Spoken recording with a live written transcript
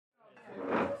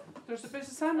There's a bit of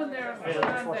salmon there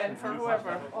and then for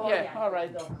whoever. Yeah, all right.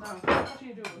 Now, what do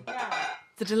you do?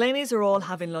 The Delaneys are all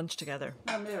having lunch together.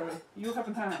 Now, Mary, you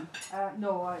having ham?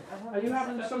 No, Are you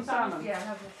having some salmon? Yeah, I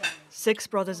have the salmon. 6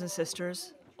 brothers and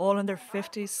sisters, all in their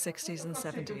 50s, 60s and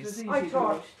 70s. I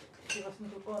thought she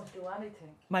wasn't going to do anything.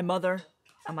 My mother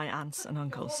and my aunts and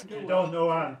uncles. You don't know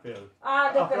Anne, Phil. Look,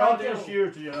 After all these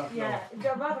years, you don't know.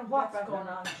 No matter what's going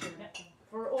on,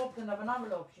 for opening of an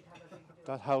envelope, she'd have everything to do.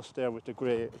 That house there with the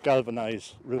grey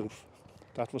galvanised roof,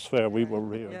 that was where we were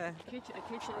reared. Yeah, a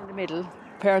kitchen in the middle,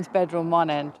 parents' bedroom one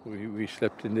end. We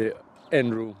slept in the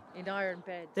end room. In iron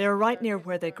bed. They are right near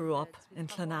where they grew up, in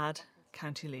Clonad,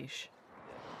 County Laois.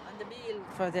 And the meal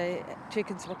for the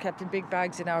chickens were kept in big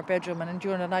bags in our bedroom, and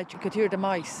during the night you could hear the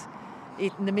mice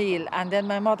eating the meal. And then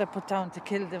my mother put down to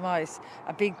kill the mice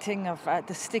a big thing of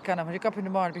the stick on it. When you go up in the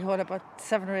morning, behold, about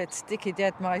 7 or 8 sticky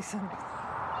dead mice.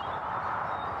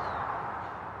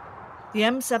 The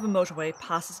M7 motorway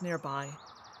passes nearby,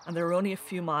 and they're only a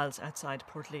few miles outside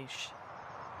Portlaoise.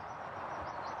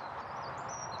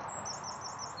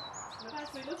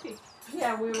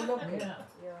 Yeah, we were lucky. Yeah.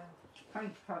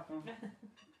 Thanks, Catherine.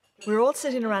 We're all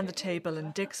sitting around the table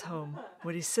in Dick's home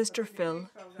with his sister Phil,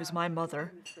 who's my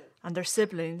mother, and their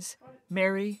siblings,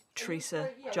 Mary, Teresa,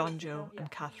 John Joe and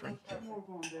Catherine.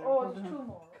 Oh, there's 2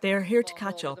 more. They are here to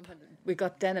catch up, We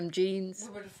got denim jeans.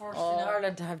 We were the first in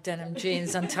Ireland to have denim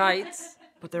jeans and tights.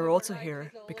 but they're also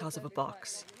here because of a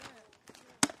box.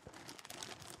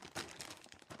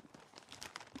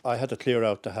 I had to clear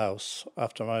out the house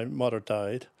after my mother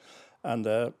died, and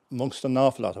amongst an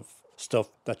awful lot of stuff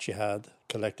that she had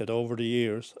collected over the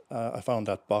years, I found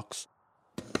that box.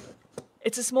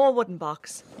 It's a small wooden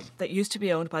box that used to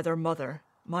be owned by their mother,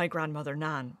 my grandmother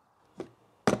Nan.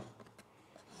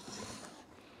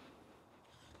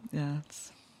 Yeah,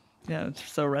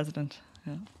 it's so resident.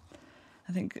 Yeah,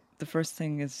 I think the first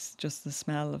thing is just the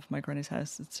smell of my granny's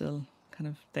house. It's still kind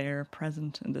of there,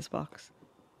 present in this box.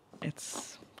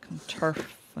 It's kind of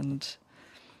turf and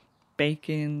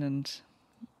bacon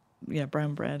and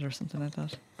brown bread or something like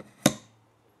that.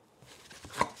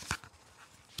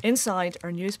 Inside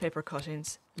are newspaper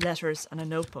cuttings, letters and a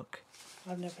notebook.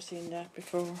 I've never seen that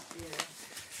before.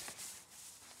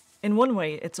 In one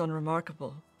way, it's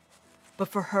unremarkable. But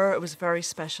for her, it was very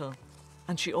special,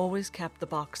 and she always kept the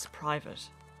box private.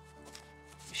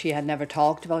 She had never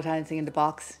talked about anything in the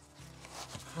box.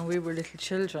 When we were little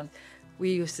children,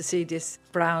 we used to see this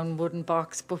brown wooden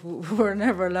box, but we were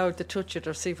never allowed to touch it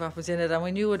or see what was in it, and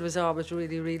we knew it was always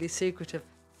really, really secretive.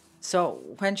 So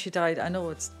when she died, I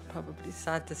know it's probably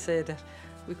sad to say that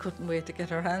we couldn't wait to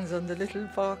get our hands on the little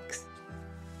box.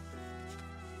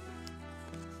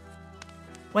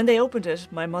 When they opened it,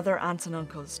 my mother, aunts and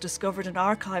uncles discovered an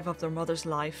archive of their mother's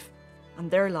life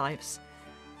and their lives,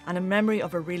 and a memory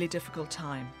of a really difficult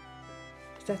time.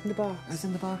 Is that in the box? It's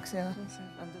in the box, yeah.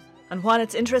 And while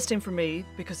it's interesting for me,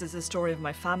 because it's the story of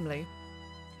my family,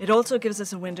 it also gives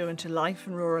us a window into life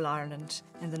in rural Ireland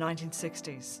in the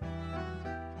 1960s.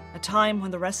 A time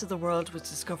when the rest of the world was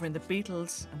discovering the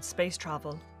Beatles and space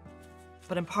travel,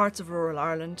 but in parts of rural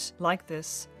Ireland, like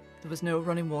this, there was no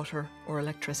running water or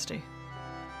electricity.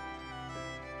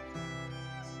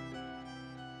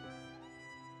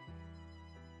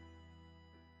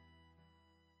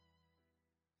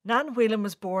 Nan Whelan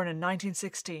was born in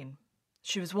 1916.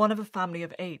 She was one of a family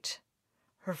of 8.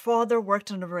 Her father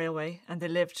worked on a railway and they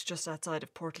lived just outside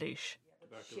of Portlaoise.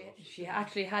 She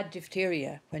actually had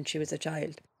diphtheria when she was a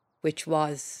child, which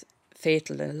was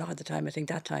fatal a lot of the time, I think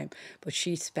that time. But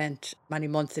she spent many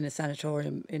months in a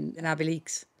sanatorium in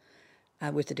Abbeyleix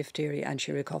with the diphtheria, and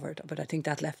she recovered. But I think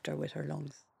that left her with her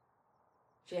lungs.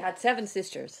 She had 7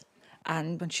 sisters.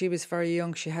 And when she was very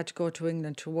young, she had to go to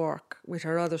England to work with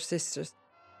her other sisters.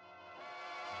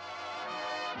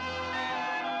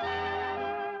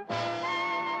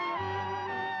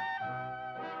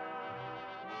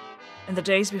 In the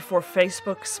days before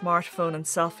Facebook, smartphone and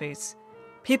selfies,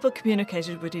 people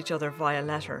communicated with each other via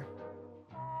letter.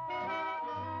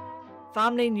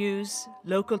 Family news,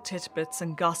 local tidbits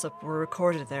and gossip were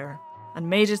recorded there and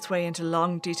made its way into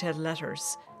long, detailed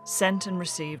letters sent and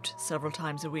received several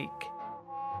times a week.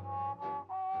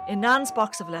 In Nan's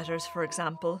box of letters, for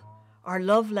example, are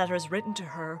love letters written to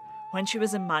her when she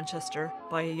was in Manchester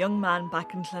by a young man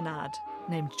back in Clonad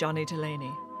named Nan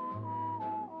Delaney.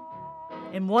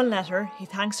 In one letter, he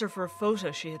thanks her for a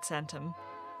photo she had sent him,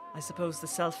 I suppose the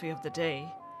selfie of the day,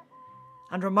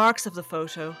 and remarks of the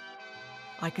photo,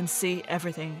 "I can see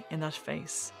everything in that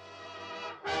face."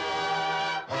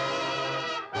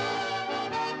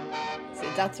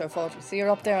 See, that's her photo. See her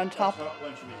up there on top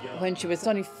when she was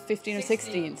only 15 or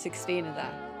 16 in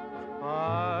that.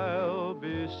 I'll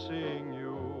be seeing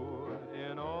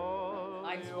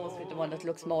one that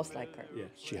looks most like her. Yeah.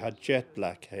 She had jet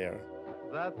black hair.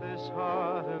 That this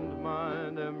heart and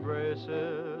mind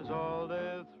embraces all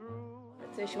day through.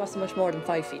 I'd say she wasn't much more than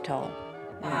 5 feet tall.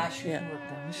 She was more than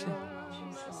that, was she?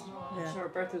 Yeah. Her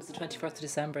birthday was the 21st of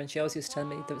December, and she always used to tell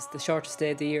me that was the shortest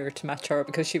day of the year to match her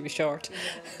because she was short.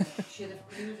 She had a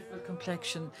beautiful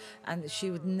complexion, and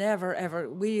she would never ever.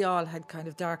 We all had kind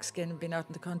of dark skin and been out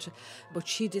in the country, but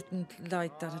she didn't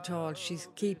like that at all. She'd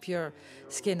keep your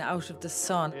skin out of the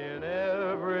sun. In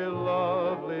every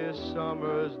lovely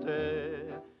summer's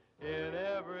day, in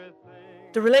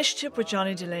everything, The relationship with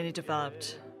Johnny Delaney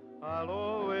developed. I'll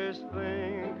always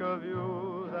think of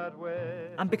you that way.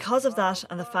 And because of that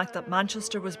and the fact that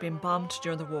Manchester was being bombed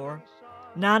during the war,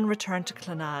 Nan returned to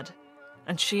Clonard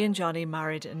and she and Johnny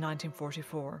married in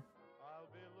 1944.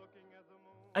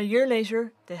 A year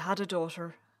later, they had a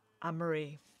daughter,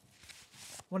 Anne-Marie.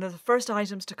 One of the first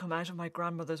items to come out of my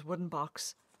grandmother's wooden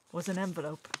box was an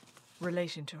envelope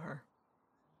relating to her.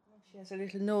 She has a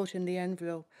little note in the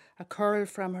envelope, a curl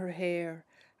from her hair,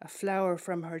 a flower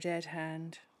from her dead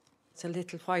hand. It's a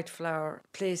little white flower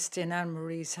placed in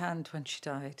Anne-Marie's hand when she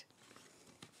died.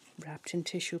 Wrapped in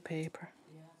tissue paper.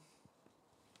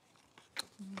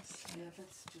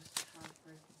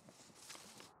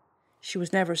 She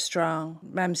was never strong.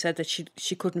 Mum said that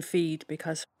she couldn't feed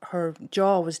because her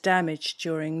jaw was damaged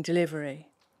during delivery.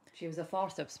 She was a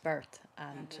forceps birth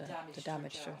and the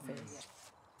damage to her face.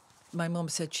 My mum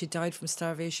said she died from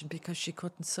starvation because she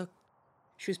couldn't suck.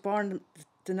 She was born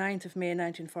the 9th of May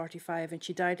 1945 and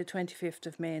she died the 25th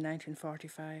of May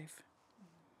 1945.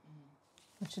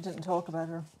 But she didn't talk about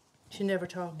her. She never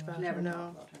talked about her,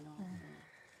 no.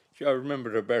 I remember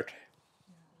her birthday.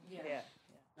 Yeah.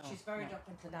 She's buried up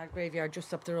in Clonard graveyard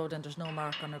just up the road, and there's no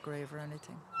mark on her grave or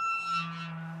anything.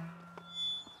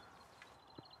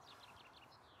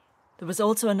 There was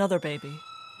also another baby,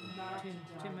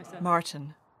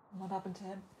 Martin. What happened to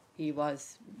him? He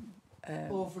was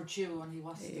Overdue, and he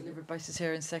wasn't delivered by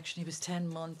cesarean section. He was 10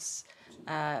 months.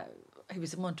 He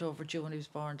was a month overdue when he was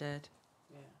born dead.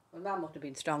 Well, Mum must have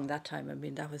been strong that time. I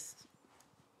mean, that was,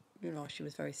 she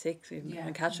was very sick.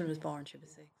 When Catherine was born, she was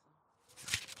sick.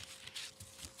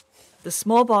 The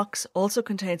small box also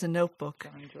contains a notebook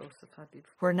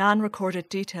where Nan recorded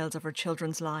details of her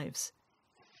children's lives.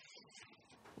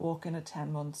 Walking at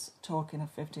 10 months, talking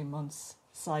at 15 months,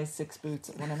 size 6 boots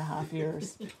at 1.5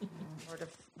 years.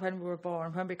 When we were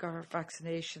born, when we got our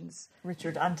vaccinations.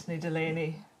 Richard Anthony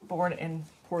Delaney, born in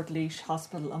Portlaoise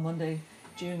Hospital on Monday,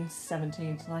 June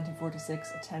 17th,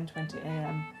 1946 at 10:20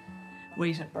 a.m.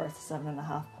 Weight at birth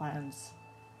 7.5 pounds.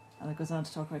 And it goes on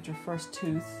to talk about your first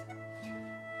tooth,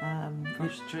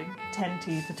 First drink. 10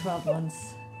 teeth at 12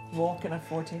 months, walking at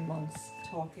 14 months,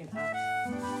 talking at...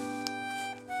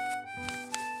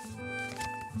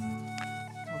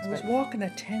 I was walking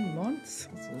at 10 months.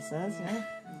 That's what it says, yeah.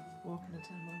 Walking at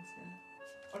 10 months,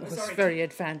 yeah. I was a very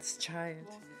advanced child.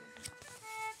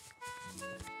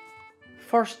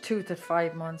 First tooth at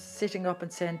 5 months, sitting up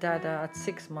and saying Dada at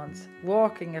 6 months,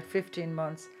 walking at 15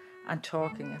 months, and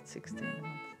talking at 16 months.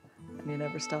 And you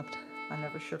never stopped. I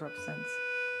never shut up since.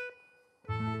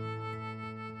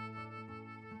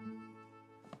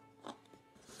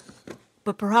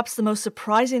 But perhaps the most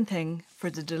surprising thing for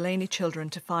the Delaney children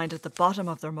to find at the bottom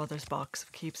of their mother's box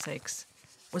of keepsakes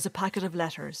was a packet of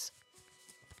letters.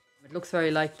 It looks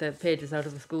very like the pages out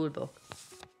of a school book.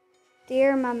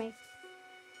 Dear Mummy.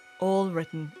 All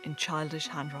written in childish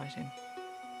handwriting.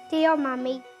 Dear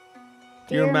Mummy.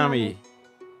 Dear Mammy.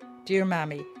 Dear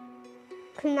Mammy.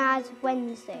 Clonard,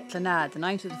 Wednesday. Clonard, the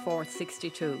 9th of the 4th,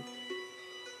 62.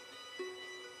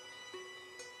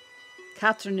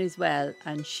 Catherine is well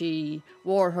and she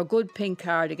wore her good pink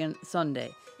cardigan Sunday.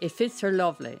 It fits her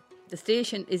lovely. The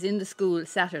station is in the school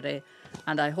Saturday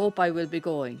and I hope I will be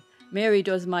going. Mary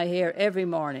does my hair every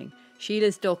morning.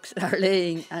 Sheila's ducks are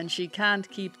laying and she can't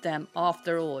keep them off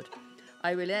the road.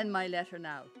 I will end my letter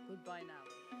now. Goodbye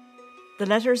now. The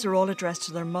letters are all addressed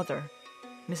to their mother,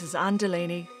 Mrs. Anne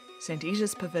Delaney, St.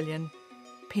 Ita's Pavilion,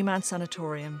 Peamount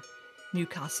Sanatorium,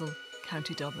 Newcastle,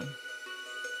 County Dublin.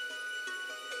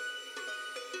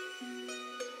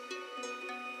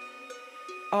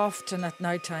 Often at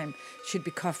night time she'd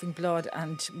be coughing blood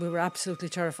and we were absolutely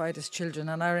terrified as children,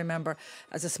 and I remember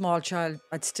as a small child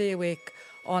I'd stay awake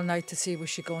all night to see was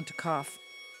she going to cough.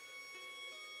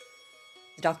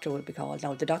 The doctor would be called.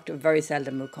 Now the doctor very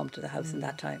seldom would come to the house in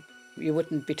that time. You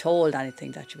wouldn't be told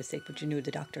anything that she was sick, but you knew the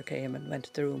doctor came and went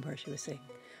to the room where she was sick.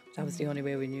 That was the only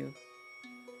way we knew.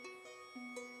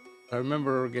 I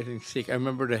remember her getting sick. I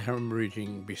remember the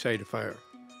hemorrhaging beside the fire.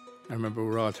 I remember we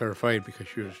were all terrified because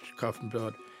she was coughing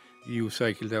blood. You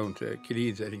cycled down to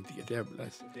Killeen's, I think, to get the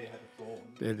ambulance. They had a phone.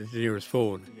 They had the nearest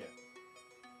phone. Yeah.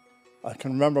 I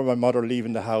can remember my mother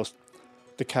leaving the house,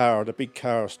 the big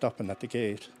car stopping at the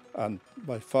gate, and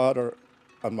my father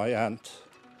and my aunt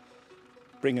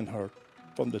bringing her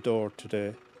from the door to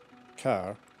the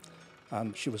car,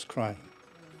 and she was crying.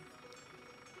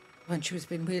 When she was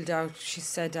being wheeled out, she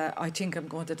said, I think I'm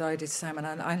going to die this time, and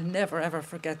I'll never ever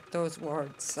forget those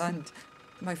words. And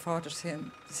my father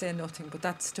saying nothing, but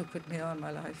that stuck with me all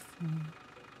my life.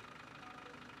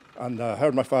 And I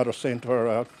heard my father saying to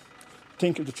her,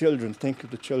 think of the children,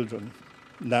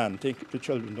 Nan, think of the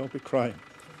children, don't be crying.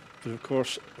 But of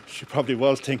course, she probably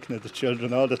was thinking of the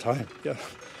children all the time, yeah.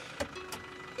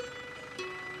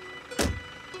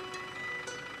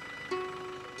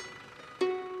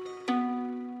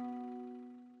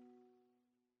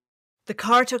 The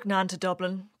car took Nan to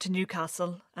Dublin, to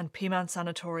Newcastle and Peamount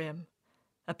Sanatorium,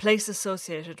 a place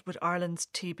associated with Ireland's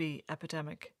TB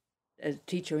epidemic. A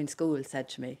teacher in school said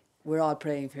to me, "We're all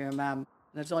praying for your mum."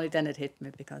 And it was only then it hit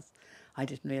me, because I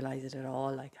didn't realise it at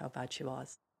all, like how bad she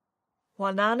was.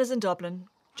 While Nan is in Dublin,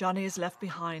 Johnny is left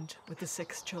behind with the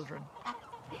 6 children.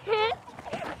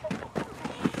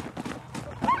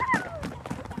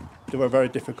 They were very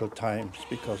difficult times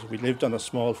because we lived on a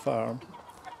small farm.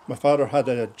 My father had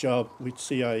a job with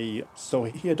CIE, so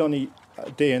he had only a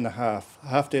day and a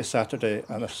half day Saturday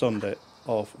and a Sunday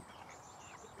off.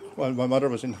 While my mother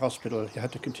was in hospital, he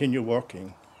had to continue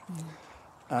working.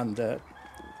 And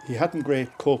he hadn't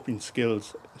great coping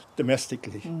skills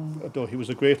domestically, although he was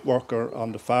a great worker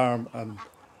on the farm and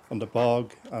on the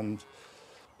bog and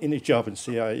in his job in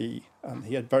CIE. And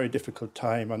he had a very difficult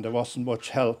time, and there wasn't much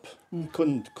help. He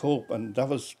couldn't cope, and that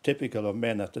was typical of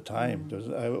men at the time.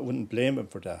 I wouldn't blame him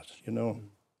for that, you know.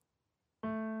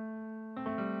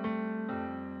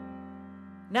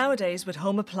 Nowadays, with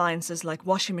home appliances like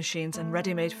washing machines and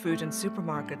ready-made food in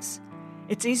supermarkets,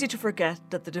 it's easy to forget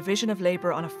that the division of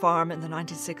labour on a farm in the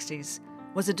 1960s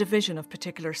was a division of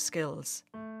particular skills.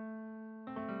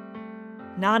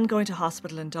 Nan going to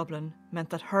hospital in Dublin meant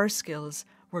that her skills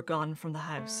were gone from the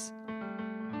house.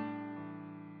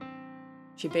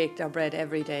 She baked our bread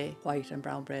every day, white and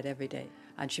brown bread every day.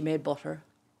 And she made butter,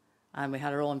 and we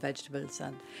had our own vegetables.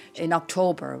 And in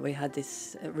October, we had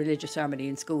this religious ceremony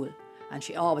in school, and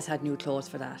she always had new clothes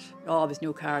for that, always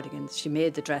new cardigans. She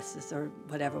made the dresses or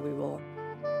whatever we wore.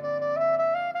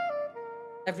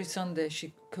 Every Sunday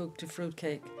she cooked a fruit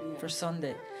cake for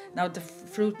Sunday. Now the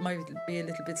fruit might be a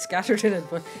little bit scattered in it,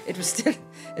 but it was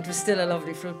still a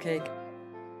lovely fruit cake.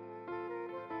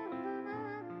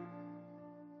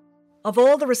 Of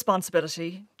all the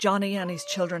responsibility Johnny and his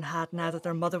children had now that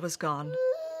their mother was gone,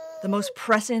 the most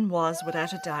pressing was,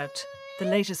 without a doubt, the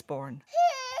latest born,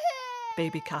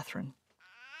 baby Catherine.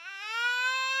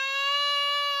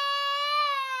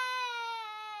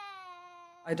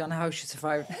 I don't know how she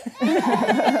survived.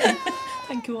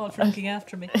 Thank you all for looking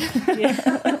after me.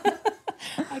 Yeah.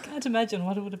 I can't imagine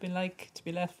what it would have been like to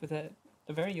be left with a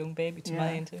very young baby to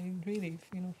mind. I mean, really,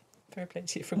 fair play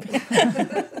to you for me.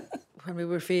 When we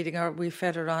were feeding her, we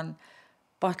fed her on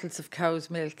bottles of cow's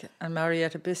milk and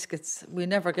Marietta biscuits. We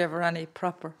never gave her any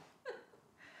proper.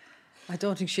 I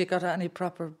don't think she got any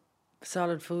proper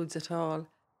solid foods at all.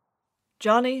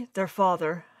 Johnny, their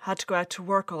father, had to go out to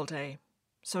work all day,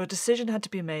 so a decision had to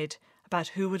be made about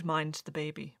who would mind the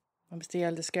baby. I was the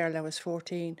eldest girl, I was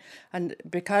 14. And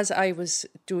because I was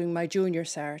doing my junior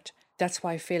cert, that's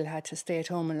why Phil had to stay at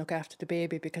home and look after the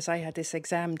baby, because I had this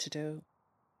exam to do.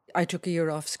 I took a year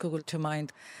off school to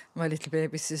mind my little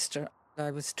baby sister.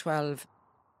 I was 12.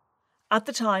 At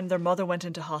the time their mother went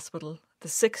into hospital, the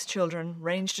 6 children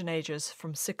ranged in ages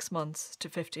from 6 months to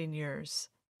 15 years.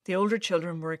 The older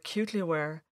children were acutely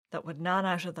aware that with Nan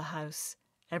out of the house,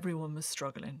 everyone was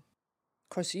struggling. Of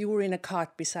course, you were in a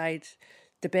cot beside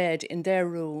the bed in their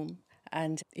room,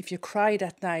 and if you cried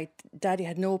at night, Daddy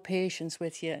had no patience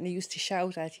with you, and he used to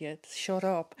shout at you, "Shut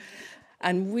up."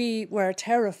 And we were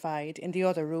terrified in the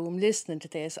other room listening to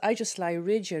this. I just lie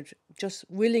rigid, just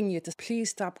willing you to please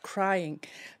stop crying,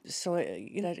 so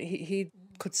he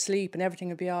could sleep and everything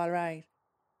would be all right.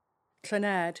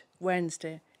 Clonard,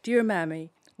 Wednesday. Dear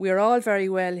Mammy, we are all very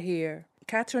well here.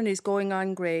 Catherine is going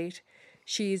on great.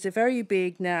 She is very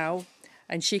big now,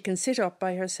 and she can sit up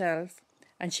by herself,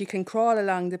 and she can crawl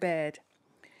along the bed.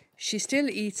 She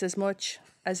still eats as much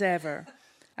as ever.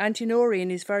 Auntie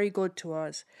Noreen is very good to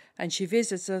us, and she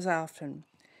visits us often.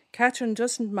 Catherine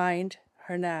doesn't mind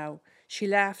her now. She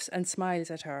laughs and smiles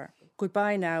at her.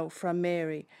 Goodbye now from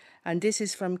Mary. And this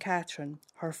is from Catherine,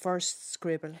 her first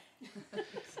scribble.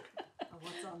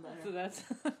 What's on there?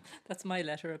 So that's my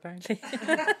letter, apparently.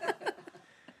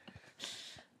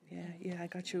 I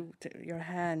got your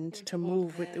hand to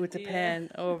move with the pen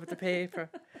over the paper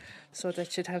so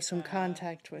that you'd have some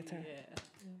contact with her.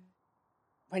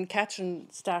 When Catherine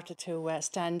started to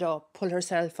stand up, pull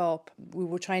herself up, we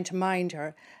were trying to mind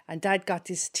her, and Dad got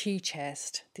this tea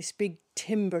chest, this big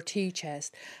timber tea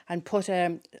chest, and put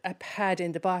a pad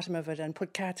in the bottom of it and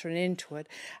put Catherine into it.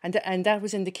 And that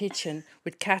was in the kitchen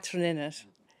with Catherine in it,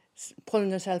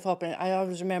 pulling herself up. And I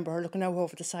always remember her looking out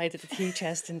over the side of the tea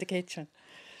chest in the kitchen.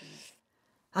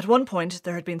 At one point,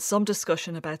 there had been some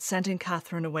discussion about sending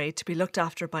Catherine away to be looked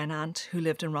after by an aunt who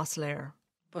lived in Rosslare.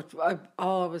 But I'm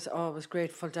always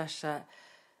grateful that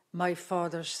my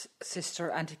father's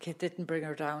sister, Auntie Kit, didn't bring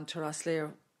her down to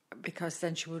Rosslare, because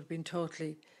then she would have been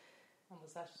totally... And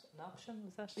was that an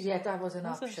option? Yeah, that was an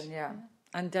option, yeah.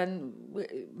 And then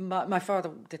my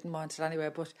father didn't want it anyway,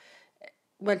 but...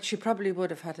 Well, she probably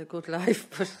would have had a good life,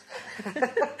 but...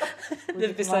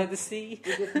 Live beside the sea.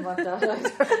 We didn't want that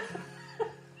either.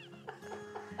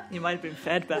 You might have been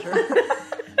fed better.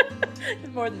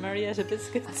 More than Marietta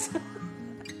biscuits.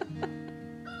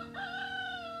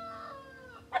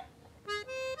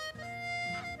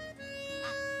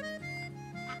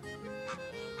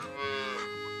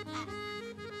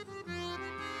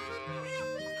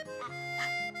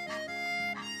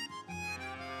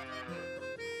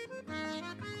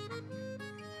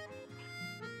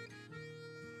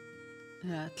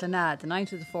 Clonard, the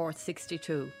 9th of the 4th,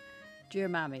 62. Dear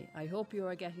Mammy, I hope you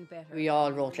are getting better. We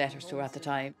all wrote letters to her at the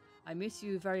time. I miss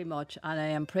you very much and I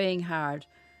am praying hard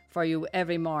for you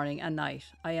every morning and night.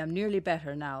 I am nearly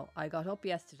better now. I got up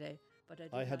yesterday, but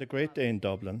I had a great day in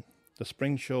Dublin. The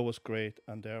spring show was great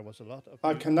and there was a lot of...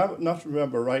 I can not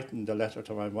remember writing the letter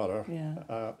to my mother.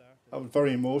 Yeah. I was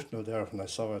very emotional there when I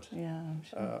saw it. Yeah, I'm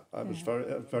sure. I was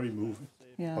very moved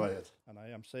by it. And I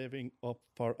am saving up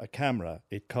for a camera.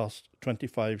 It cost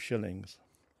 25 shillings.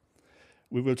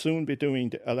 We will soon be doing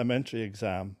the elementary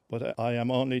exam, but I am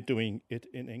only doing it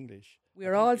in English.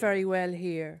 We're all very well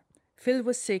here. Phil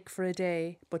was sick for a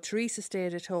day, but Teresa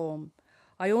stayed at home.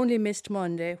 I only missed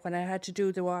Monday when I had to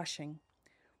do the washing.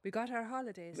 We got our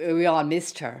holidays. We all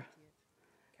missed her.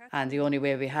 And the only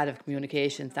way we had of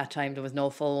communications that time, there was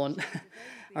no phone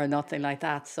or nothing like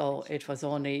that. So it was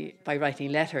only by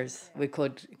writing letters we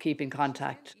could keep in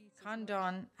contact.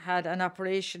 Condon had an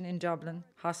operation in Dublin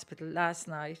Hospital last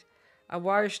night. A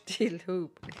wire steel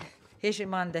hoop hit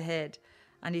him on the head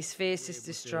and his face is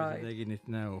destroyed. There's an egg in it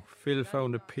now. Phil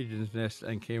found a pigeon's nest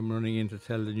and came running in to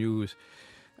tell the news.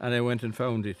 And I went and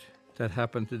found it. That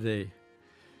happened today.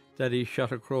 Daddy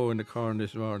shot a crow in the corn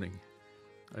this morning.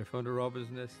 I found a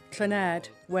robin's nest. Clonard,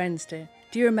 Wednesday.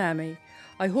 Dear Mammy,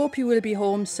 I hope you will be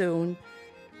home soon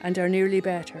and are nearly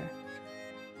better.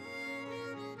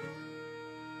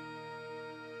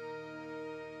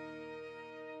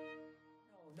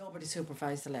 Nobody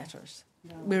supervised the letters.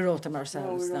 No. We wrote them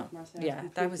ourselves. Yeah,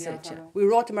 that was it. Yeah. We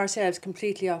wrote them ourselves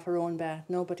completely off our own bat.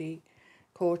 Nobody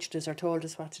coached us or told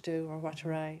us what to do or what to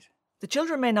write. The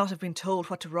children may not have been told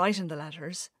what to write in the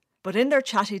letters, but in their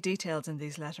chatty details in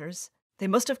these letters, they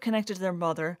must have connected their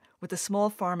mother with a small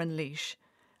farm in Laois,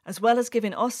 as well as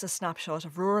giving us a snapshot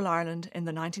of rural Ireland in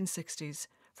the 1960s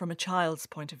from a child's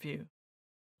point of view.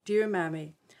 Dear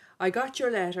Mammy, I got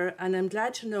your letter and I'm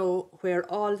glad to know where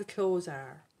all the clothes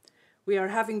are. We are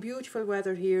having beautiful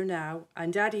weather here now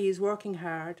and Daddy is working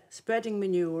hard, spreading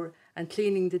manure and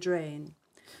cleaning the drain.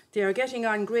 They are getting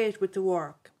on great with the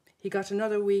work. He got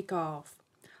another week off.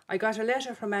 I got a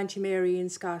letter from Auntie Mary in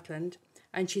Scotland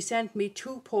and she sent me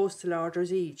 2 postal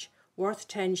orders each, worth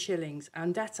 10 shillings,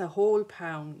 and that's a whole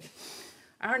 £1.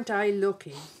 Aren't I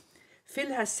lucky?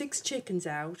 Phil has 6 chickens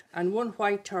out and 1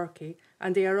 white turkey,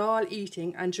 and they are all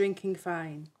eating and drinking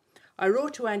fine. I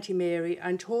wrote to Auntie Mary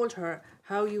and told her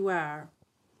how you are.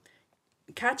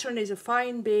 Catherine is a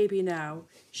fine baby now.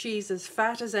 She's as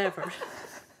fat as ever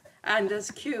and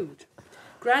as cute.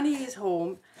 Granny is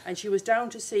home and she was down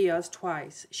to see us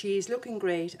twice. She is looking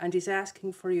great and is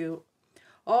asking for you.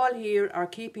 All here are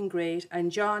keeping great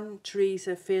and John,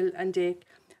 Teresa, Phil and Dick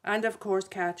and of course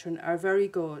Catherine are very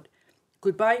good.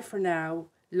 Goodbye for now.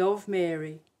 Love,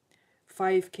 Mary.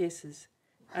 5 kisses.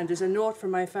 And there's a note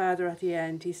from my father at the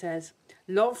end. He says,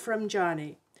 love from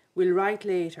Johnny. We'll write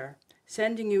later.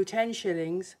 Sending you 10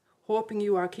 shillings. Hoping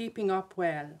you are keeping up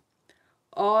well.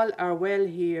 All are well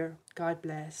here. God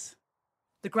bless.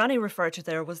 The granny referred to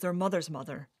there was their mother's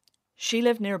mother. She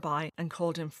lived nearby and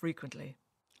called him frequently.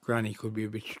 Granny could be a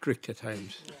bit strict at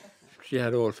times. She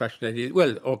had old-fashioned ideas.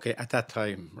 Well, okay, at that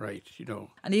time, right, you know.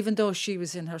 And even though she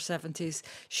was in her 70s,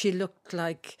 she looked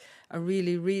like a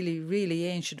really, really, really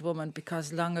ancient woman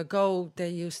because long ago they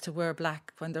used to wear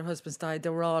black when their husbands died. They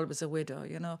were always a widow,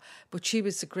 you know. But she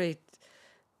was a great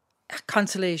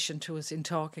consolation to us in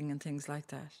talking and things like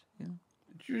that. You know.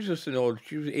 She was just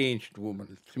she was an ancient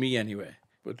woman, to me anyway.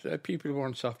 But people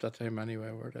weren't soft that time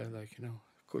anyway, were they?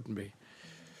 Couldn't be.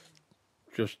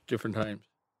 Just different times.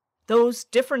 Those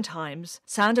different times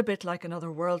sound a bit like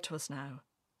another world to us now.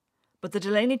 But the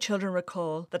Delaney children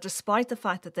recall that despite the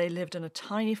fact that they lived on a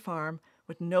tiny farm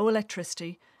with no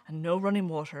electricity and no running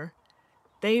water,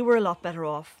 they were a lot better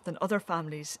off than other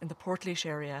families in the Portlaoise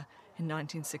area in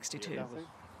 1962.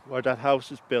 Where that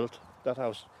house is built, that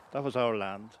was our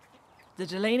land. The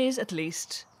Delaneys, at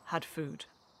least, had food.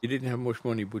 You didn't have much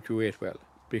money, but you ate well,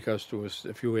 because there was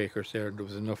a few acres there and there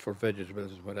was enough for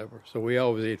vegetables and whatever. So we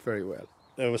always ate very well.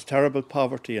 There was terrible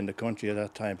poverty in the country at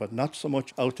that time, but not so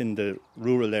much out in the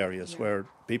rural areas where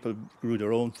people grew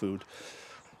their own food.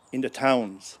 In the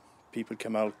towns, people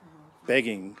came out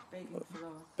begging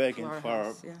for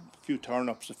a few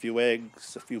turnips, a few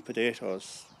eggs, a few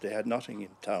potatoes. They had nothing in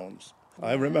towns.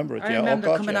 I remember it. I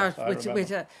remember coming out with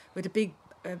a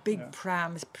big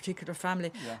pram, this particular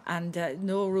family, and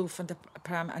no roof on the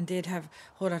pram, and they'd have a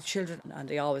whole lot of children. And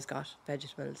they always got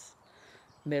vegetables,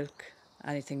 milk,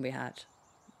 anything we had.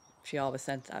 She always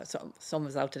sent out, some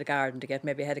was out to the garden to get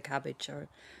maybe a head of cabbage or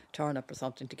turnip or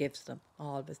something to give to them.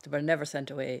 Always, they were never sent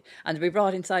away, and to be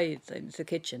brought inside into the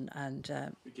kitchen and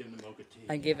given a mug of tea.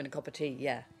 And given a cup of tea.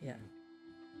 Yeah.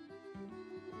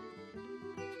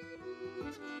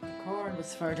 Corn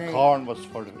was for the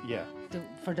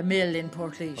mill in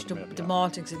Portlaoise, the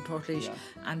maltings in Portlaoise,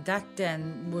 and that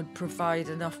then would provide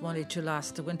enough money to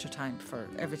last the winter time for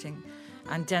everything.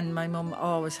 And then my mum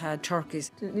always had turkeys.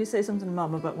 Didn't you say something to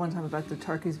Mum about one time about the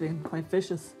turkeys being quite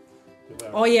vicious?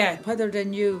 Oh yeah, whether they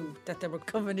knew that they were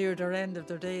coming near their end of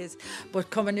their days, but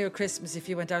coming near Christmas, if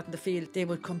you went out in the field, they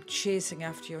would come chasing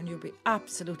after you and you'd be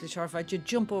absolutely terrified. You'd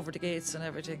jump over the gates and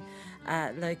everything,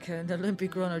 like an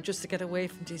Olympic runner, just to get away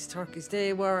from these turkeys.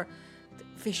 They were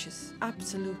vicious,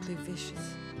 absolutely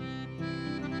vicious.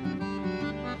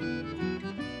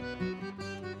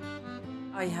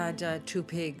 I had 2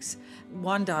 pigs.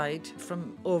 One died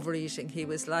from overeating. He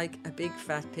was like a big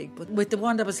fat pig. But with the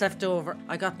one that was left over,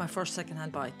 I got my first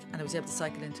second-hand bike and I was able to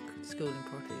cycle into school in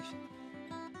Portlaoise.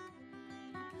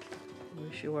 I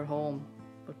wish you were home,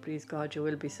 but please God you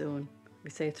will be soon.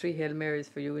 We say 3 Hail Marys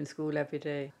for you in school every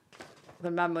day.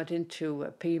 When Mum went into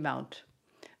Peamount,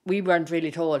 we weren't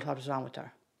really told what was wrong with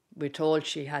her. We were told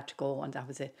she had to go and that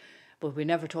was it. But we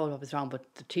never told what was wrong.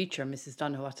 But the teacher, Mrs.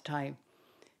 Donoghue at the time,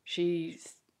 she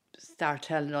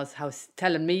started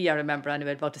telling me, I remember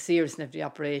anyway, about the seriousness of the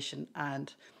operation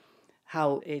and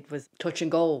how it was touch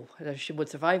and go, whether she would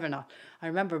survive or not. I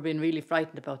remember being really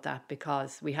frightened about that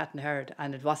because we hadn't heard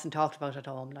and it wasn't talked about at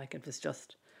home. Like it was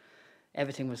just,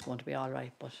 everything was going to be all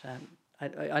right. But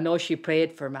I know she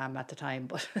prayed for Mum at the time,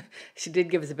 but she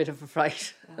did give us a bit of a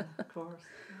fright. Yeah, of course.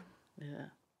 Yeah.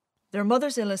 Their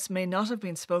mother's illness may not have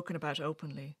been spoken about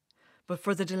openly, but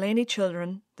for the Delaney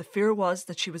children, the fear was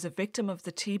that she was a victim of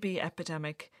the TB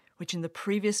epidemic, which in the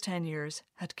previous 10 years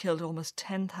had killed almost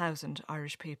 10,000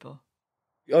 Irish people.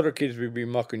 The other kids would be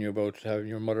mocking you about having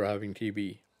your mother having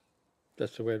TB.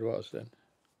 That's the way it was then.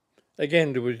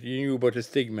 Again, you knew about the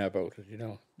stigma about it, you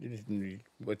know. You didn't really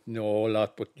know a whole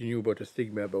lot, but you knew about the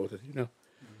stigma about it, you know.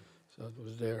 So it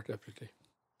was there, definitely.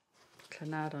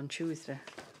 Clonard on Tuesday.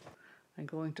 I'm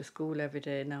going to school every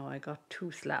day now. I got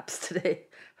 2 slaps today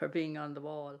for being on the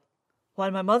wall.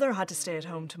 While my mother had to stay at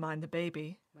home to mind the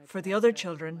baby, for the other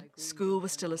children, school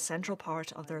was still a central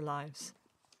part of their lives.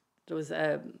 There was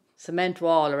a cement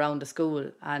wall around the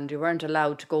school and you weren't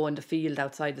allowed to go in the field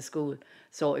outside the school.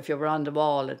 So if you were on the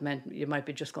wall, it meant you might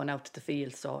be just going out to the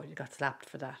field, so you got slapped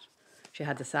for that. She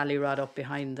had the Sally rod up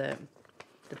behind the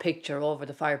picture over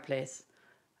the fireplace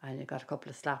and you got a couple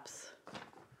of slaps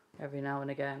every now and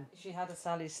again. She had a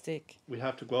Sally stick. We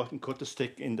have to go out and cut the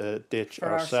stick in the ditch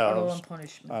for ourselves our own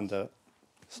punishment. And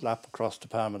slap across the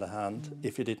palm of the hand.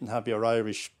 If you didn't have your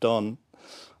Irish done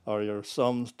or your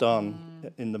sums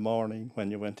done in the morning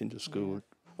when you went into school,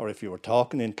 or if you were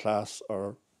talking in class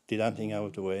or did anything out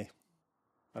of the way.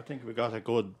 I think we got a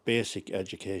good basic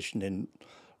education in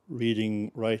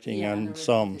reading, writing and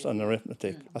sums and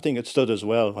arithmetic. I think it stood as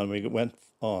well when we went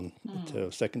on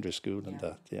to secondary school and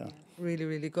that, Really,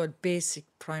 really good basic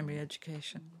primary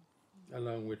education.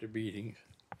 Along with the beatings.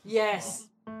 Yes.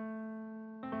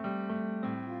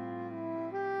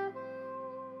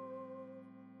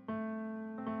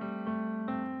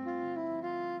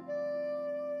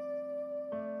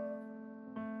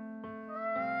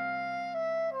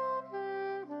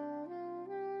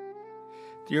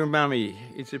 Dear Mammy,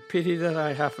 it's a pity that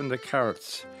I haven't the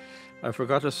carrots. I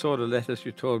forgot to sow the lettuce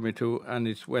you told me to, and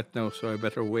it's wet now, so I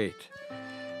better wait.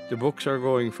 The books are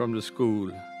going from the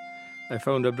school. I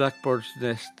found a blackbird's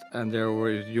nest and there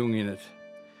was young in it.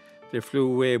 They flew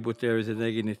away, but there is an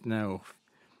egg in it now.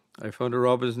 I found a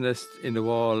robin's nest in the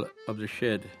wall of the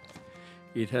shed.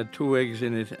 It had 2 eggs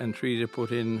in it, and Teresa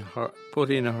put in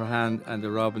her hand, and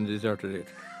the robin deserted it.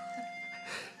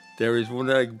 There is 1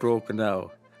 egg broken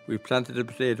now. We planted the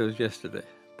potatoes yesterday.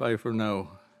 Bye for now,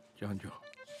 John Joe.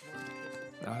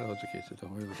 Loads of kids, so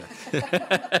don't worry about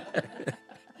that.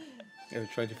 I was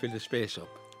trying to fill the space up.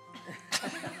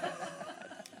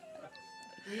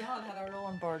 We all had our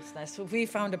own bird's nest. So we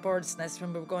found a bird's nest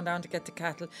when we were going down to get the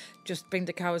cattle, just bring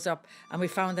the cows up, and we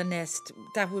found a nest.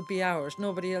 That would be ours.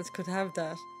 Nobody else could have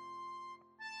that.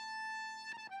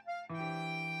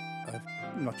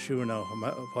 I'm not sure now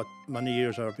what many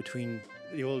years are between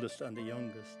the oldest and the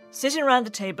youngest. Sitting around the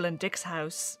table in Dick's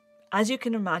house, as you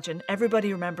can imagine,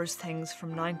 everybody remembers things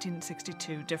from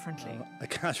 1962 differently. I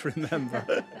can't remember.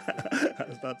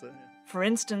 That's it. For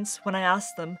instance, when I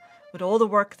asked them, with all the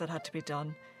work that had to be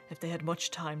done, if they had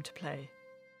much time to play.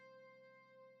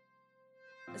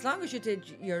 As long as you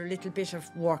did your little bit of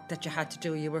work that you had to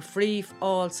do, you were free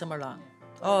all summer long.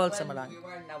 All summer long. We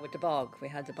were now with the bog. We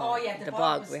had the bog. Oh, yeah, the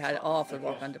bog. We had awful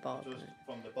work on the bog.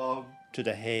 From the bog to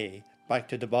the hay, back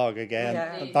to the bog again,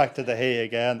 Yeah. and back to the hay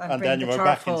again, And and bring then the you were turf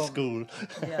back in home. school.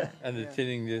 Yeah. And the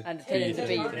tinning the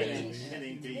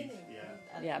beef.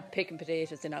 Yeah, picking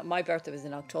potatoes. My birthday was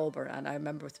in October, and I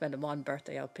remember spending 1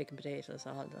 birthday out picking potatoes the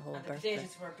whole And the birthday.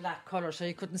 potatoes were black colour, so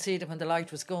you couldn't see them when the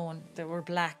light was going. They were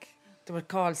black. They were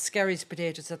called Skerry's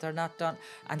potatoes that they're not done,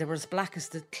 and they were as black as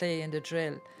the clay in the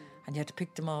drill, and you had to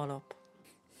pick them all up.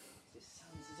 It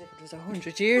sounds as if it was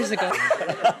 100 years ago.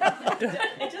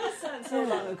 It does sound so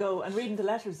long ago, and reading the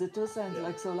letters, it does sound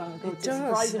like so long ago. It It's does.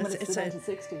 surprising when It's it's the a-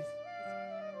 1960s.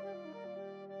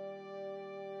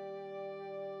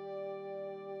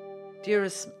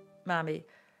 Dearest Mammy,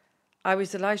 I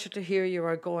was delighted to hear you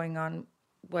are going on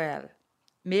well.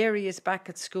 Mary is back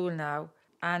at school now,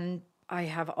 and I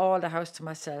have all the house to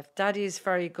myself. Daddy is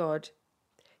very good.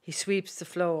 He sweeps the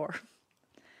floor.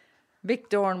 Mick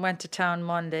Dorn went to town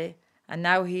Monday, and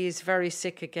now he is very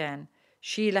sick again.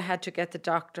 Sheila had to get the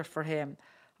doctor for him.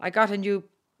 I got a new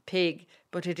pig,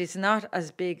 but it is not as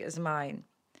big as mine.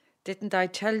 Didn't I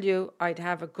tell you I'd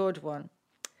have a good one?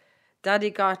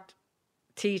 Daddy got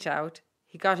teeth out.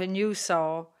 He got a new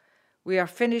saw. We are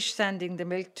finished sending the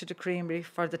milk to the creamery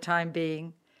for the time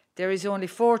being. There is only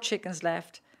 4 chickens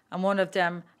left, and one of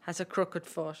them has a crooked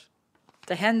foot.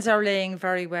 The hens are laying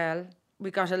very well. We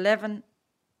got 11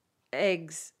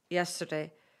 eggs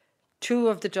yesterday. 2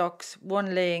 of the ducks,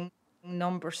 1 laying.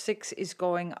 Number 6 is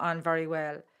going on very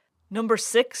well. Number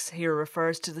 6 here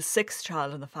refers to the 6th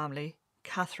child in the family,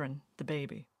 Catherine, the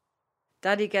baby.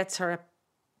 Daddy gets her a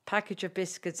package of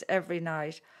biscuits every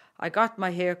night. I got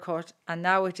my hair cut, and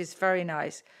now it is very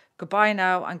nice. Goodbye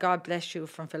now, and God bless you,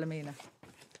 from Philomena.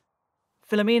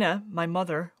 Philomena, my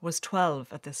mother, was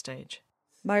 12 at this stage.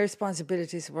 My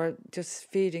responsibilities were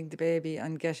just feeding the baby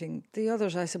and getting the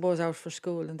others, I suppose, out for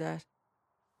school and that.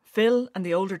 Phil and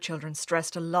the older children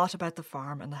stressed a lot about the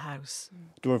farm and the house.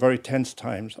 There were very tense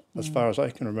times, as far as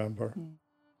I can remember.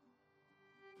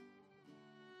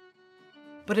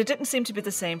 But it didn't seem to be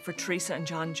the same for Teresa and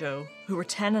John Joe, who were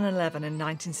 10 and 11 in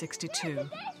 1962,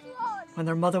 when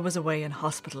their mother was away in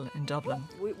hospital in Dublin.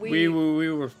 We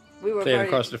were playing very-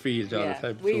 across the fields all the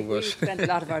time, we, two of we us. spent a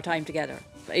lot of our time together.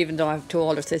 Even though I have 2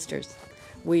 older sisters,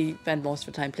 we spend most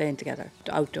of the time playing together,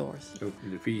 outdoors. Out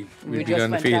in the field. We We'd be just on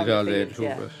the went fields down all the day, fields, the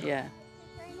two of us. Yeah.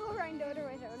 Go around the other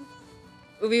way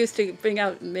down. We used to bring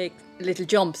out and make little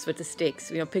jumps with the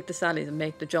sticks. Pick the sallies and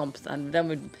make the jumps, and then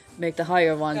we'd make the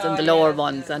higher ones and the lower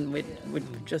ones, and we'd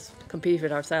just compete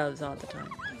with ourselves all the time.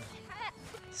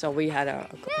 So we had I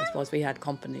suppose we had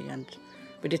company, and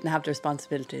we didn't have the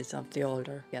responsibilities of the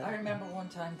older. Yeah. I remember one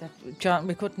time that John,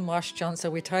 we couldn't wash John, so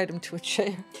we tied him to a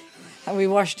chair and we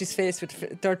washed his face with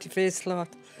a dirty face cloth.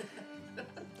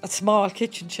 A small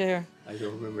kitchen chair. I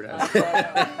don't remember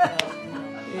that.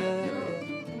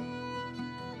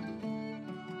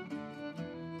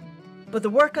 But the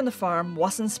work on the farm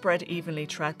wasn't spread evenly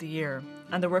throughout the year,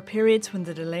 and there were periods when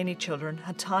the Delaney children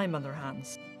had time on their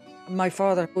hands. My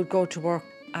father would go to work,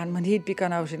 and when he'd be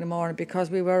gone out in the morning, because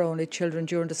we were only children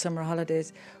during the summer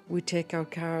holidays, we'd take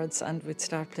out cards and we'd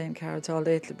start playing cards all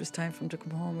day till it was time for him to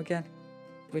come home again.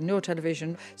 We'd no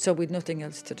television, so we'd nothing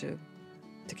else to do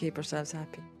to keep ourselves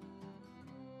happy.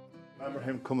 I remember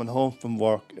him coming home from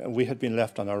work, and we had been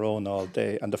left on our own all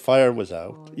day, and the fire was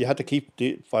out. You had to keep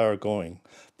the fire going,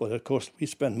 but of course we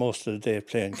spent most of the day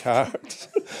playing cards.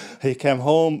 He came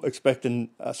home expecting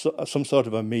some sort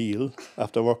of a meal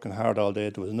after working hard all day.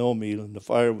 There was no meal, and the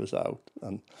fire was out,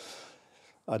 and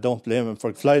I don't blame him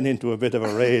for flying into a bit of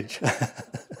a rage.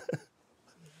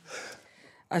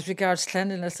 As regards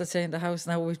cleanliness, let's say in the house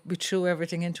now, we threw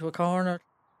everything into a corner.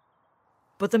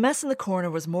 But the mess in the corner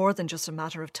was more than just a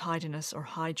matter of tidiness or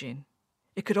hygiene.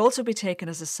 It could also be taken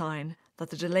as a sign that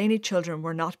the Delaney children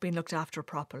were not being looked after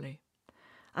properly.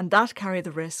 And that carried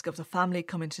the risk of the family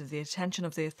coming to the attention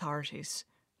of the authorities,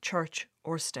 church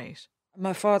or state.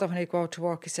 My father, when he'd go out to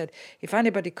work, he said, if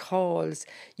anybody calls,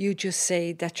 you just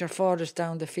say that your father's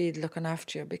down the field looking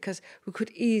after you, because we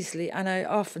could easily, and I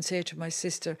often say to my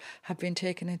sister, have been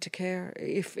taken into care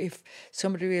if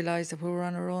somebody realised that we were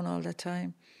on our own all that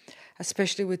time,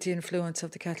 especially with the influence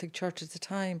of the Catholic Church at the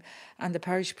time and the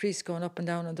parish priest going up and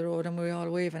down on the road and we were all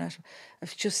waving at him.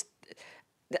 It's just,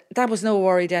 that was no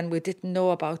worry then. We didn't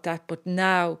know about that, but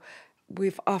now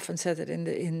we've often said it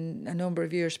in a number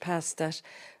of years past that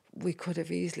we could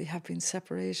have easily have been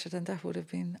separated, and that would have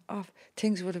been off.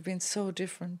 Things would have been so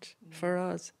different for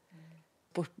us.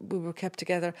 But we were kept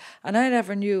together. And I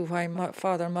never knew why my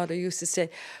father and mother used to say,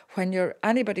 when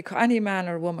any man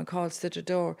or woman calls to the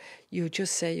door, you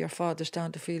just say your father's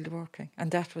down the field working.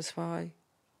 And that was why.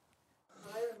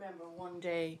 I remember one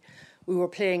day we were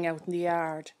playing out in the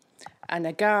yard and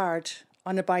a guard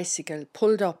on a bicycle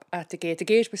pulled up at the gate. The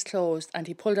gate was closed and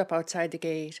he pulled up outside the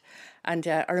gate. And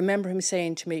I remember him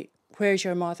saying to me, where's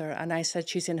your mother? And I said,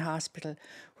 she's in hospital.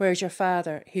 Where's your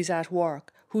father? He's at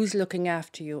work. Who's looking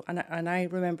after you? And I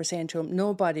remember saying to him,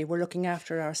 nobody, we're looking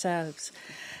after ourselves.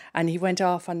 And he went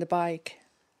off on the bike.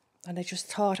 And I just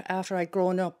thought after I'd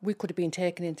grown up, we could have been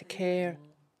taken into care.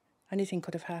 Anything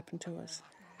could have happened to us.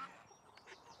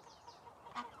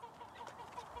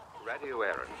 Radio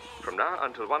Erin. From now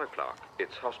until 1 o'clock,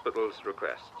 it's hospital's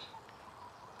requests.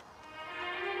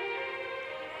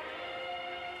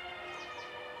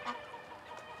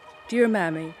 Dear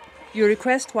Mammy, your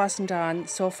request wasn't on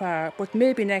so far, but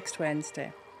maybe next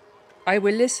Wednesday. I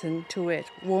will listen to it,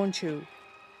 won't you?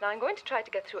 Now, I'm going to try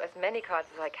to get through as many cards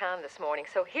as I can this morning,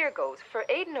 so here goes. For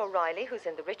Aidan O'Reilly, who's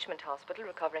in the Richmond Hospital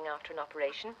recovering after an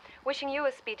operation, wishing you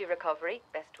a speedy recovery.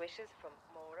 Best wishes from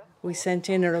Maura. We sent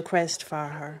in a request for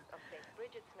her,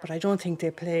 but I don't think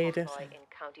they played it. In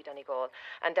County Donegal.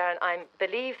 And Darren, I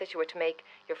believe that you were to make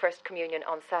your first communion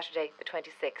on Saturday the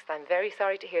 26th. I'm very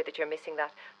sorry to hear that you're missing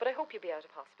that, but I hope you'll be out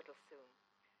of hospital soon.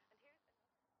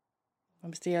 I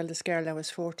was the eldest girl, I was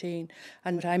 14,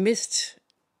 and I missed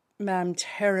Mam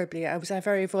terribly. I was at a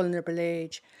very vulnerable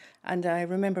age, and I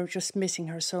remember just missing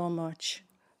her so much.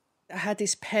 I had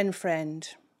this pen friend,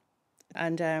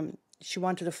 and she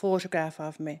wanted a photograph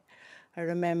of me, I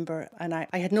remember, and I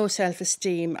had no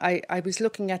self-esteem. I was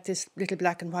looking at this little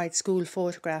black and white school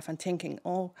photograph and thinking,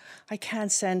 oh, I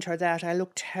can't send her that, I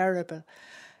look terrible.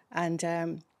 And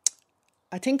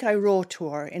I think I wrote to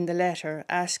her in the letter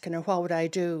asking her what would I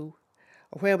do,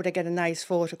 or where would I get a nice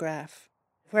photograph,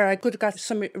 where I could have got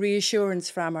some reassurance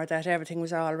from her that everything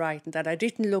was all right and that I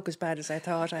didn't look as bad as I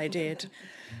thought I did,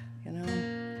 you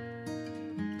know.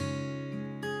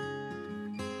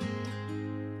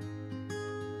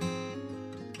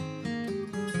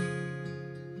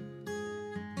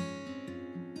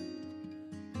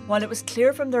 While it was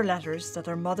clear from their letters that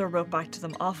their mother wrote back to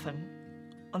them often,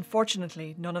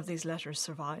 unfortunately none of these letters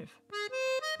survive.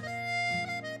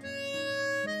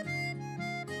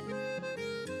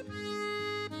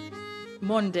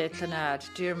 Monday, Clonard,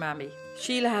 dear Mammy.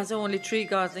 Sheila has only 3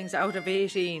 goslings out of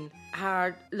 18.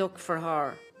 Hard luck for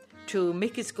her. 2,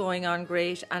 Mick is going on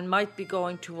great and might be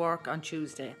going to work on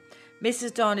Tuesday.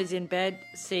 Mrs. Dunn is in bed,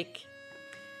 sick.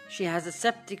 She has a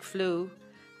septic flu.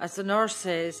 As the nurse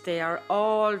says, they are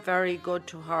all very good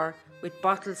to her with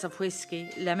bottles of whiskey,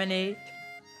 lemonade.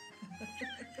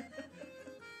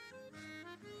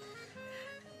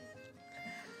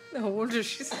 No wonder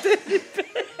she's still in bed.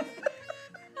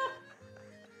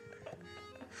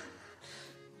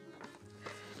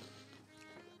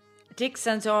 Dick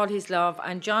sends all his love,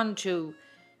 and John too.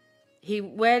 He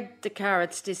wed the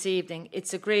carrots this evening.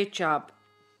 It's a great job.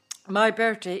 My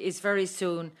birthday is very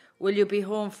soon. Will you be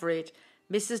home for it?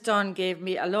 Mrs. Dunn gave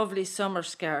me a lovely summer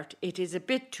skirt. It is a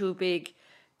bit too big.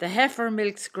 The heifer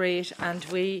milk's great, and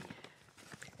we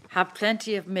have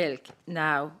plenty of milk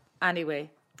now.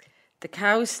 Anyway, the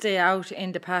cows stay out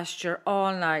in the pasture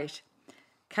all night.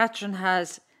 Catherine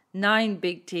has 9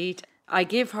 big teeth. I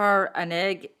give her an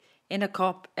egg in a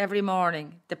cup every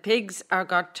morning. The pigs are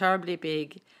got terribly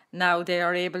big. Now they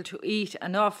are able to eat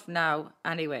enough now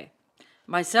anyway.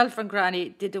 Myself and Granny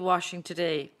did the washing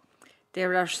today.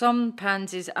 There are some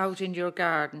pansies out in your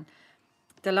garden.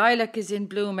 The lilac is in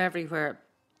bloom everywhere.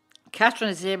 Catherine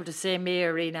is able to say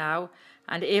Mary now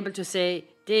and able to say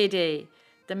Day Day.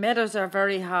 The meadows are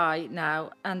very high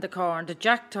now, and the corn. The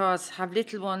jackdaws have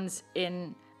little ones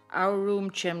in our room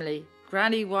chimney.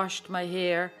 Granny washed my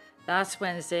hair last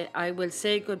Wednesday. I will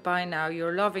say goodbye now.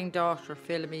 Your loving daughter,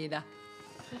 Philomena.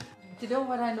 Do you know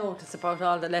what I notice about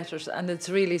all the letters? And it's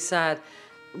really sad.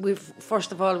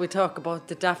 First of all, we talk about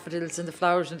the daffodils and the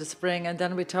flowers in the spring, and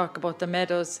then we talk about the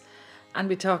meadows, and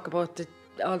we talk about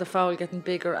all the fowl getting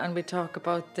bigger, and we talk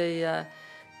about the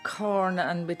corn,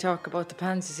 and we talk about the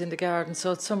pansies in the garden.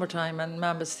 So it's summertime and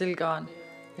Mama's still gone.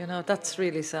 You know, that's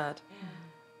really sad.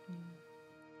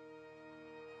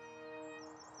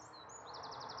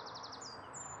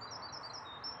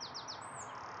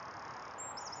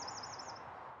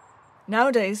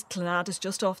 Nowadays, Clonard is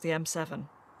just off the M7.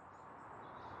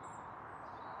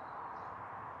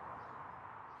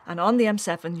 And on the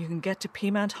M7 you can get to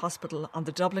Peamount Hospital on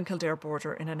the Dublin-Kildare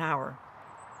border in an hour.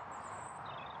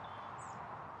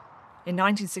 In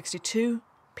 1962,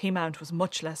 Peamount was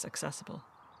much less accessible.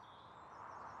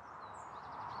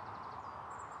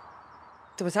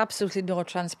 There was absolutely no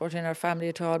transport in our family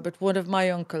at all, but one of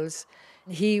my uncles,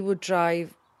 he would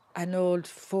drive an old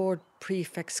Ford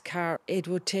Prefix car. It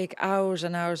would take hours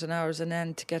and hours and hours and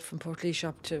then to get from Portlaoise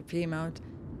up to Peamount.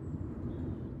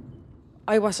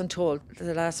 I wasn't told at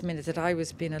the last minute that I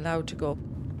was being allowed to go.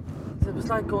 It was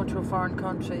like going to a foreign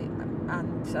country,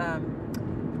 and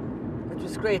it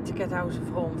was great to get out of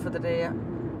home for the day.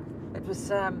 It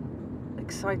was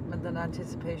excitement and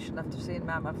anticipation after seeing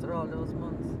Mam after all those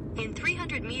months. In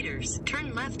 300 metres,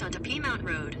 turn left onto Peamount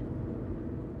Road.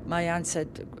 My aunt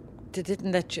said they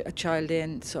didn't let a child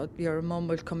in, so your mum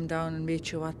will come down and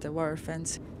meet you at the wire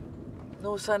fence.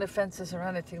 No sign of fences or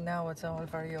anything now, it's all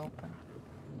very open.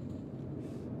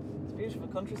 It's beautiful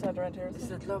countryside around here,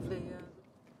 isn't it? Lovely, yeah.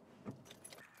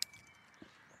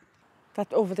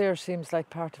 That over there seems like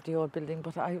part of the old building,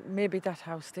 but maybe that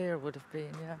house there would have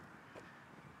been, yeah.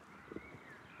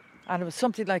 And it was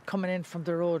something like coming in from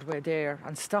the roadway there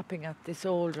and stopping at this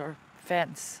older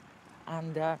fence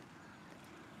and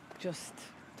just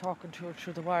talking to her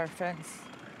through the wire fence.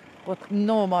 But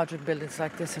no modern buildings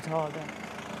like this at all then.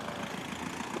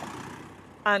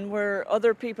 And were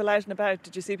other people out and about?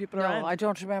 Did you see people around? No, I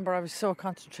don't remember. I was so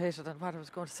concentrated on what I was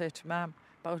going to say to Mam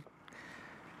about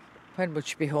when would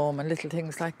she be home and little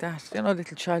things like that. You know,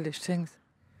 little childish things.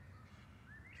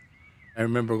 I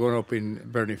remember going up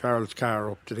in Bernie Farrell's car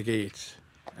up to the gates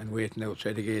and waiting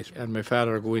outside the gates, and my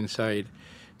father would go inside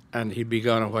and he'd be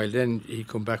gone a while. Then he'd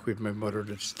come back with my mother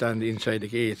to stand inside the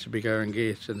gates, the big iron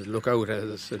gates, and look out at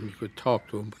us, and you could talk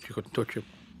to him but you couldn't touch him.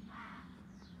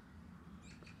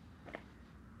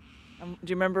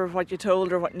 Do you remember what you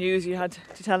told her, what news you had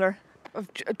to tell her?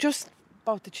 Just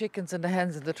about the chickens and the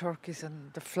hens and the turkeys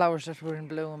and the flowers that were in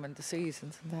bloom and the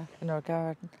seasons and that in our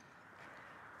garden.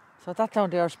 So that down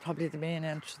there is probably the main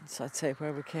entrance, I'd say,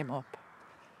 where we came up.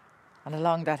 And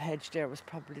along that hedge there was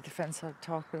probably the fence I was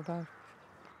talking about.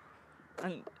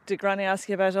 And did Granny ask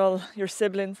you about all your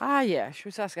siblings? Ah, yeah. She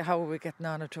was asking how were we getting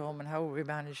on at home and how were we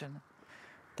managing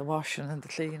the washing and the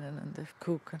cleaning and the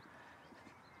cooking.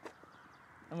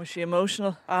 And was she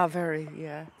emotional? Ah, very,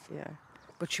 yeah.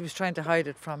 But she was trying to hide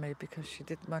it from me because she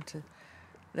didn't want to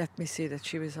let me see that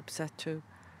she was upset too.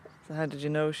 So how did you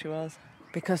know she was?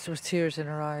 Because there was tears in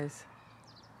her eyes.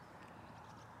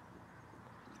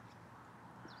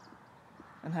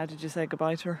 And how did you say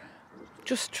goodbye to her?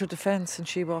 Just through the fence, and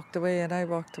she walked away and I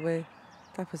walked away.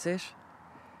 That was it.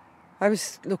 I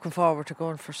was looking forward to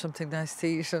going for something nice to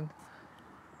eat and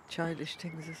childish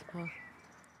things, I suppose.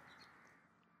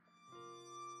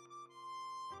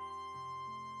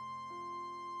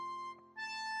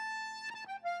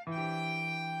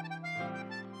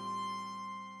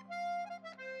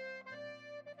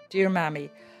 Dear Mammy,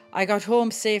 I got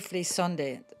home safely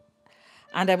Sunday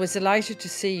and I was delighted to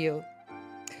see you.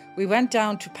 We went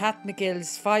down to Pat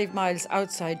McGill's 5 miles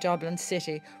outside Dublin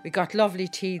City. We got lovely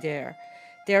tea there.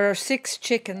 There are 6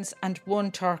 chickens and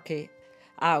 1 turkey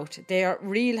out. They are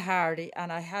real hardy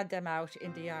and I had them out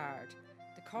in the yard.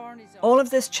 The corn is all of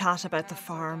this chat about the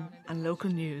farm and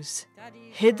local news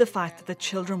hid the fact that the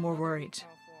children were worried.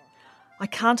 I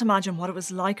can't imagine what it was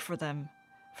like for them,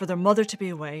 for their mother to be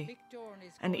away,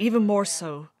 and even more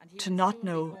so, to not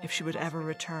know if she would ever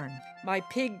return. My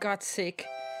pig got sick.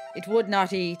 It would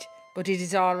not eat, but it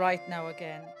is all right now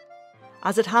again.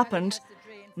 As it happened,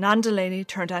 Nan Delaney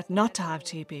turned out not to have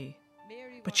TB,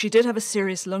 but she did have a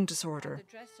serious lung disorder,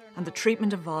 and the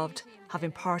treatment involved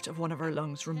having part of one of her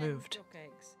lungs removed.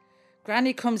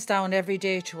 Granny comes down every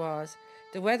day to us.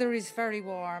 The weather is very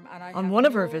warm, and on one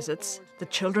of her visits, the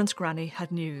children's granny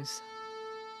had news.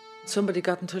 Somebody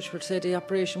got in touch with her to say the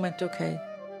operation went okay.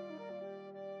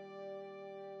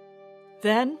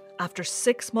 Then, After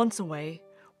 6 months away,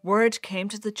 word came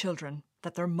to the children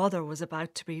that their mother was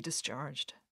about to be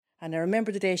discharged. And I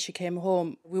remember the day she came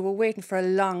home. We were waiting for a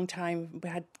long time. We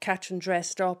had Catherine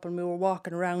dressed up and we were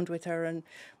walking around with her, and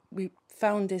we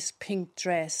found this pink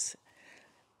dress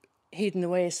hidden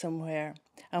away somewhere,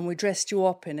 and we dressed you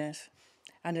up in it,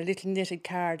 and a little knitted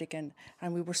cardigan,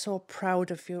 and we were so proud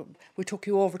of you. We took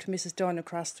you over to Mrs. Dunn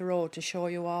across the road to show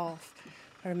you off.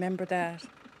 I remember that.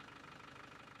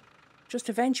 Just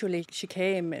eventually she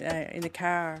came in the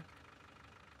car.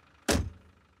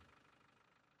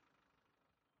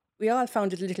 We all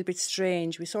found it a little bit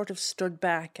strange. We sort of stood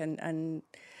back and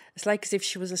it's like as if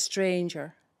she was a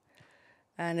stranger.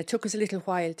 And it took us a little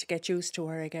while to get used to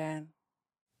her again.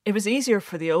 It was easier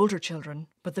for the older children,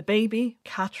 but the baby,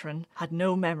 Catherine, had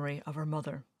no memory of her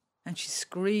mother. And she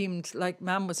screamed like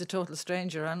Mam was a total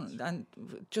stranger, and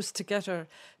just to get her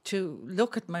to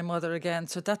look at my mother again,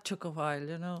 so that took a while,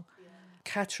 you know.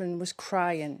 Catherine was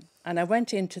crying, and I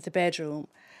went into the bedroom,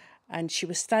 and she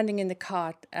was standing in the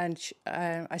cot, and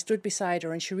I stood beside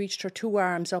her, and she reached her 2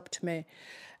 arms up to me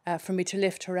for me to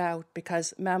lift her out,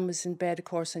 because Mam was in bed, of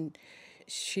course, and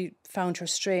she found her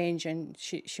strange, and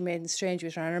she made it strange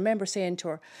with her. And I remember saying to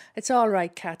her, "It's all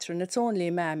right, Catherine, it's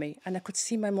only Mammy." And I could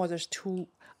see my mother's 2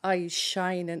 eyes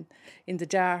shining in the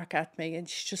dark at me, and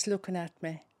she's just looking at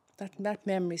me. That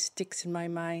memory sticks in my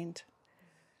mind.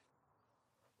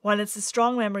 While it's a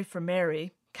strong memory for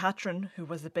Mary, Catherine, who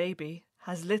was the baby,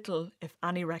 has little, if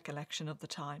any, recollection of the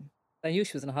time. I knew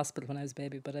she was in a hospital when I was a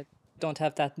baby, but I don't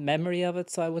have that memory of it,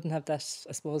 so I wouldn't have that,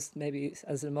 I suppose, maybe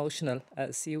as emotional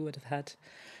as you would have had.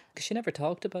 Because she never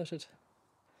talked about it.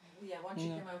 Yeah, once she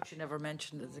came out, she never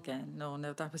mentioned it again. No,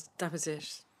 that was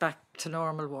it. Back to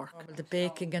normal work. The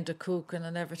baking and the cooking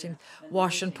and everything,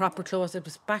 washing proper clothes, it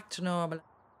was back to normal.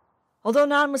 Although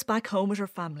Nan was back home with her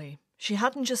family, she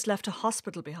hadn't just left a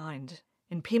hospital behind.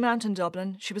 In Peamount in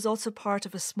Dublin, she was also part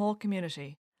of a small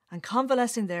community, and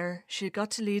convalescing there, she got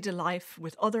to lead a life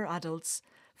with other adults,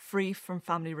 free from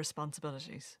family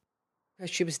responsibilities.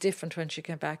 She was different when she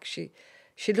came back. She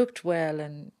looked well,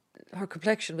 and her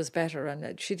complexion was better,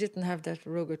 and she didn't have that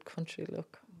rugged country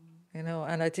look, you know.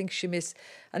 And I think she missed.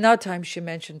 And odd times she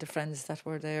mentioned the friends that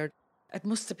were there. It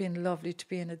must have been lovely to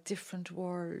be in a different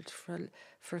world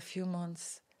for a few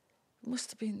months. It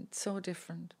must have been so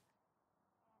different.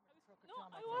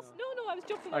 I was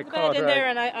jumping on the bed in there,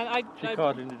 and I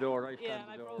caught in the door.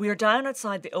 We are down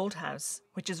outside the old house,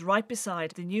 which is right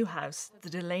beside the new house the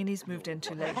Delaneys moved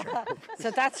into later. So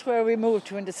that's where we moved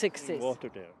to in the 60s.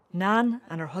 Nan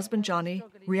and her husband Johnny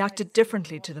reacted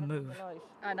differently to the move.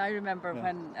 And I remember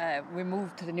when we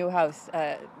moved to the new house,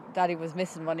 Daddy was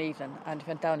missing one evening, and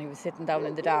went down. He was sitting down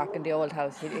in the dark in the old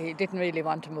house. He didn't really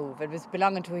want to move. It was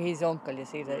belonging to his uncle, you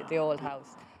see, the old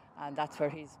house. And that's where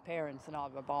his parents and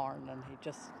all were born, and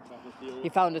he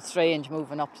found it strange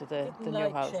moving up to the new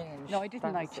house. Change. No, he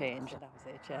didn't like change. That was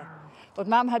it, yeah. But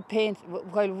Mum had painted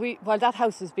while that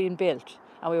house was being built,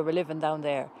 and we were living down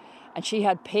there, and she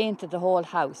had painted the whole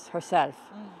house herself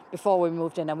before we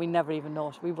moved in, and we never even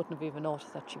noticed. We wouldn't have even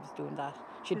noticed that she was doing that.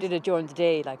 She did it during the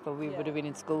day, like when we would have been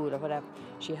in school or whatever.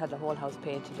 She had the whole house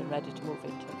painted and ready to move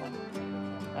into when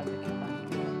we came back.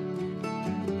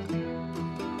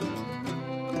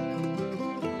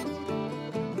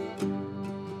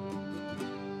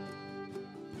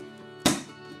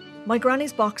 My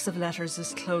granny's box of letters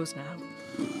is closed now.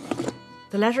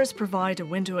 The letters provide a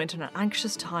window into an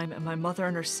anxious time in my mother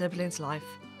and her siblings' life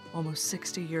almost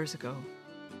 60 years ago.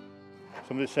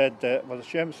 Somebody said, was it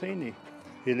Shamsini?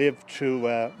 He lived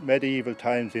through medieval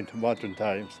times into modern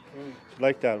times. It's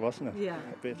like that, wasn't it? Yeah.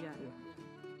 A bit. Yeah.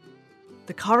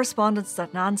 The correspondence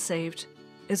that Nan saved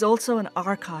is also an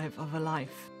archive of a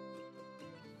life.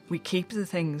 We keep the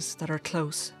things that are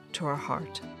close to our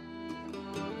heart.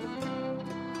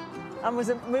 And was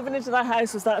it moving into that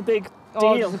house, was that a big deal?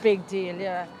 Oh, it was a big deal,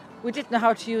 yeah. We didn't know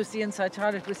how to use the inside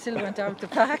toilet. We still went out the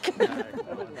back.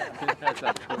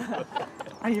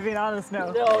 Are you being honest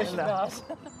now? No, she's not.